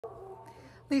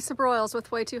Lisa Broyles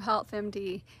with Way 2 Health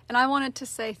MD, and I wanted to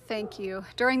say thank you.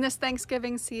 During this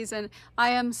Thanksgiving season,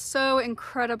 I am so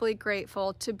incredibly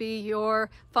grateful to be your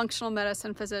functional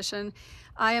medicine physician.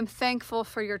 I am thankful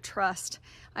for your trust.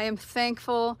 I am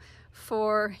thankful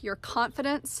for your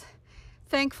confidence,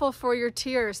 thankful for your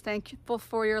tears, thankful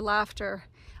for your laughter.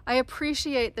 I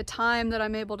appreciate the time that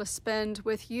I'm able to spend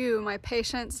with you, my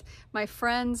patients, my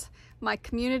friends, my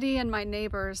community, and my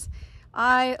neighbors.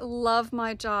 I love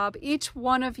my job. Each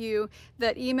one of you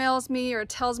that emails me or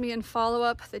tells me in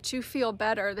follow-up that you feel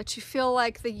better, that you feel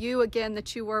like the you again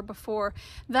that you were before,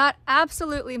 that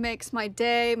absolutely makes my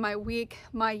day, my week,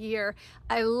 my year.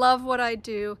 I love what I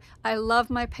do. I love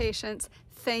my patients.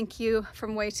 Thank you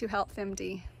from Way 2 Health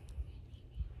MD.